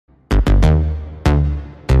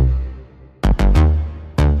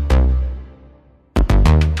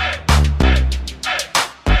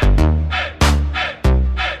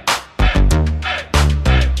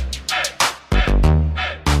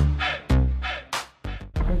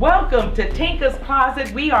Welcome to Tinka's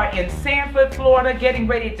Closet. We are in Sanford, Florida, getting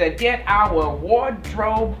ready to get our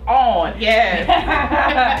wardrobe on. Yes,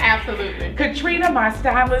 absolutely. Katrina, my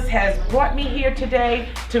stylist, has brought me here today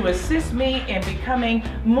to assist me in becoming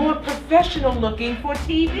more professional looking for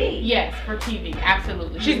TV. Yes, for TV,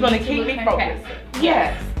 absolutely. She's going to keep me focused.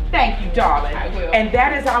 Yes. Thank you, darling. I will. And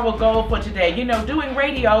that is our goal for today. You know, doing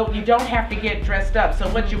radio, you don't have to get dressed up, so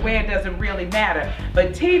what you wear doesn't really matter. But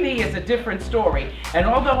TV is a different story. And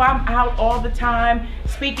although I'm out all the time,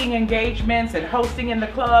 speaking engagements and hosting in the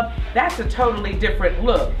club, that's a totally different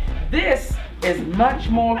look. This is much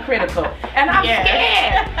more critical. And I'm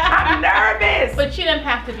scared. I'm nervous. But she doesn't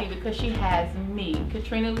have to be because she has me.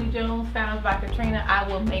 Katrina Lee Jones, Styles by Katrina. I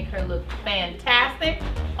will make her look fantastic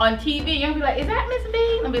on TV. You'll be like, is that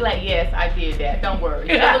Ms.B? And I'll be like, yes, I did that. Don't worry.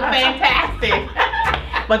 She'll look fantastic.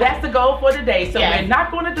 But that's the goal for today. So we're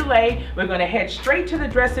not going to delay. We're going to head straight to the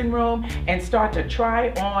dressing room and start to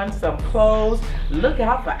try on some clothes. Look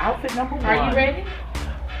out for outfit number 1. Are you ready?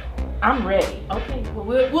 I'm ready. Okay, well,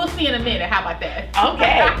 we'll see in a minute. How about that?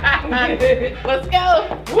 Okay. Let's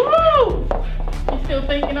go. Woo! You still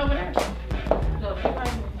thinking over there? No, I'm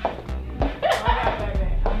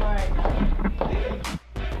alright.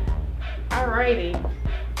 Alrighty.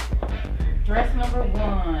 Dress number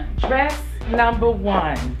 1. Dress number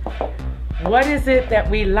 1. What is it that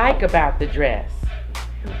we like about the dress?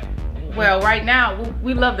 Well, right now,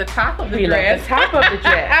 we love the top of the dress. We love the top of the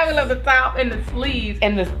dress. I love the top and the sleeves.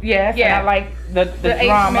 And the, and I like the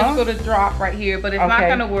drama. Asymmetrical to drop right here, but it's not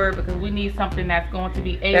going to work because we need something that's going to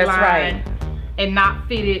be A-line and not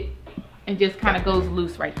fitted and just kind of goes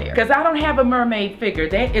loose right there. Because I don't have a mermaid figure.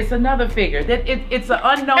 It's another figure. It's an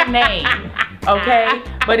unknown name, okay?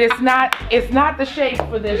 But it's not the shape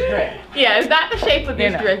for this dress. Yeah, it's not the shape of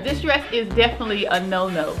this dress. This dress is definitely a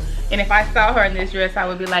no-no. And if I saw her in this dress, I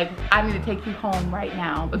would be like, I need to take you home right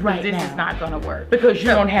now because this is not going to work. Because you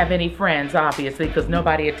don't have any friends, obviously, because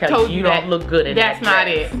nobody will tell you don't look good in that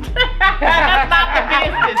dress. That's not it. That's not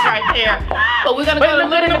the business right there. But we're going to go to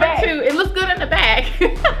look number 2. It looks good in the back.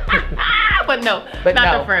 But no,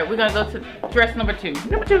 not the front. We're going to go to dress number 2.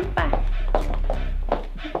 Number 2, bye.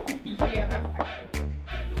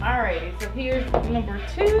 Alrighty, so here's number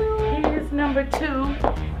 2. Here's number 2.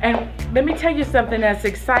 And let me tell you something that's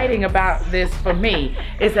exciting about this for me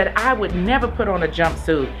is that I would never put on a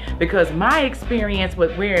jumpsuit because my experience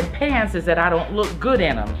with wearing pants is that I don't look good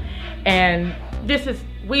in them. And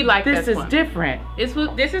we like this is different. This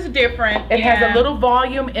is different. It has a little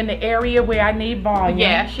volume in the area where I need volume.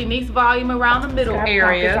 Yeah, she needs volume around the middle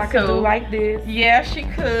area. I could do like this. Yeah, she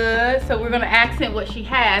could. So we're gonna accent what she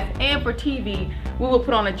has. And for TV, we will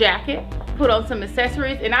put on a jacket, put on some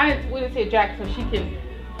accessories, and we didn't say a jacket so she can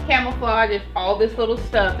camouflage all this little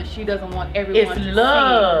stuff that she doesn't want everyone to see. It's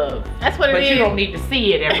love. That's what it is. But you don't need to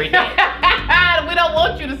see it every day. We don't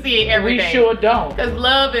want you to see it every day. We sure don't. Because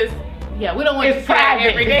love is, we don't want you to see it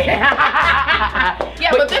every day.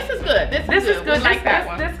 But this is good. This is good.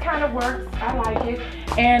 This kind of works. I like it.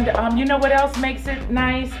 And you know what else makes it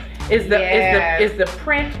nice is the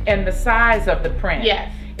print and the size of the print.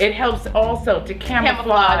 Yes. It helps also to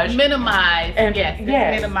camouflage, minimize, and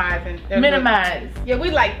minimize. Yeah, we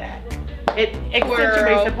like that. It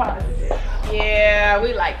accentuates the positive. Yeah,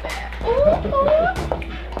 we like that.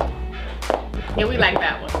 Yeah, we like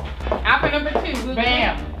that one. Outfit number 2.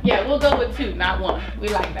 Bam. Yeah, we'll go with 2, not 1. We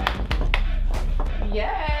like that.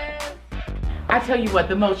 Yes. I tell you what,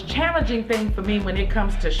 the most challenging thing for me when it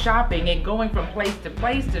comes to shopping and going from place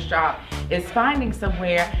to shop is finding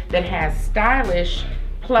somewhere that has stylish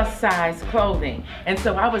plus size clothing. And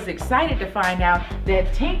so I was excited to find out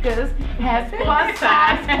that Tinka's has plus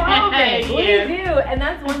size clothing. We do, and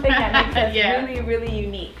that's one thing that makes us really, really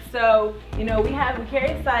unique. So, you know, we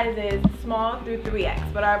carry sizes small through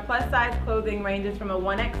 3X, but our plus size clothing ranges from a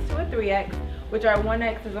 1X to a 3X, which our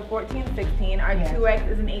 1X is a 14-16, our 2X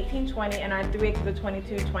is an 18-20, and our 3X is a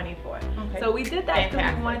 22-24. Okay. So we did that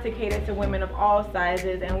because we wanted to cater to women of all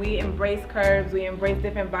sizes, and we embrace curves, we embrace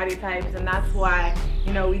different body types, and that's why,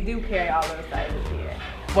 you know, we do carry all those sizes here.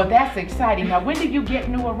 Well, that's exciting. Now, when do you get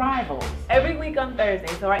new arrivals? Every week on Thursday.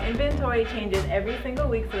 So our inventory changes every single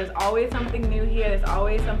week. So there's always something new here. There's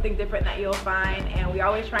always something different that you'll find. And we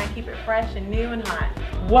always try and keep it fresh and new and hot.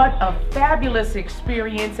 What a fabulous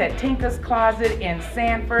experience at Tinka's Closet in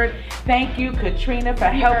Sanford. Thank you, Katrina, for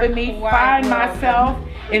helping me find myself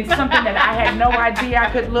in something that I had no idea I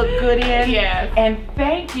could look good in. Yes. And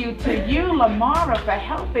thank you to you, Lamara, for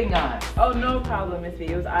helping us. Oh, no problem, Ms.B.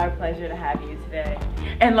 It was our pleasure to have you today.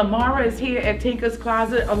 And Lamara is here at Tinka's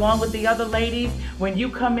Closet along with the other ladies. When you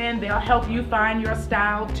come in, they'll help you find your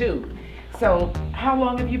style too. So how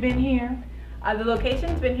long have you been here? The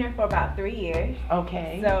location's been here for about 3 years.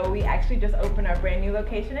 Okay. So we actually just opened our brand new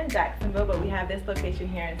location in Jacksonville, but we have this location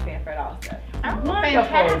here in Sanford also. Oh, Wonderful,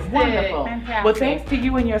 fantastic. wonderful. Fantastic. Well, thanks to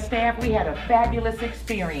you and your staff, we had a fabulous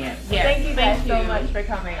experience. Yes, Thank you guys thank so you. much for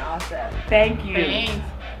coming also. Thank you. Thanks.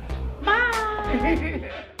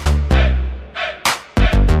 Bye.